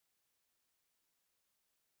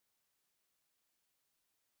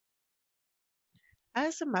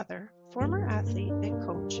As a mother, former athlete, and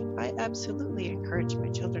coach, I absolutely encourage my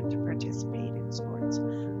children to participate in sports.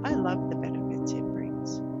 I love the benefits it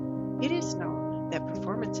brings. It is known that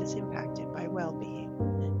performance is impacted by well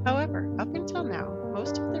being. However, up until now,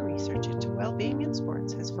 most of the research into well being in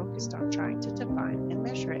sports has focused on trying to define and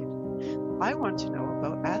measure it. I want to know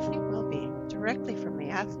about athlete well being directly from the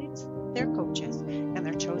athletes, their coaches, and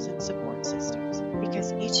their chosen support systems,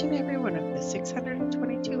 because each and every one of the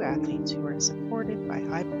 622 athletes who are supported by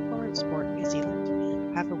High Performance Sport New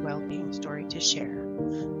Zealand have a well being story to share.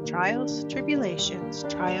 Trials, tribulations,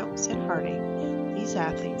 triumphs, and heartache, these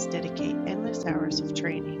athletes dedicate endless hours of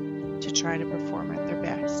training to try to perform at their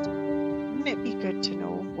best. Wouldn't it be good to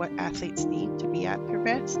know what athletes need to be at their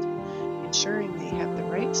best? Ensuring they have the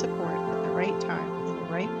right support at the right time in the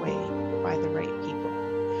right way by the right people.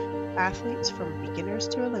 Athletes from beginners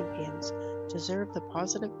to Olympians deserve the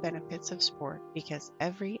positive benefits of sport because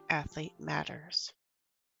every athlete matters.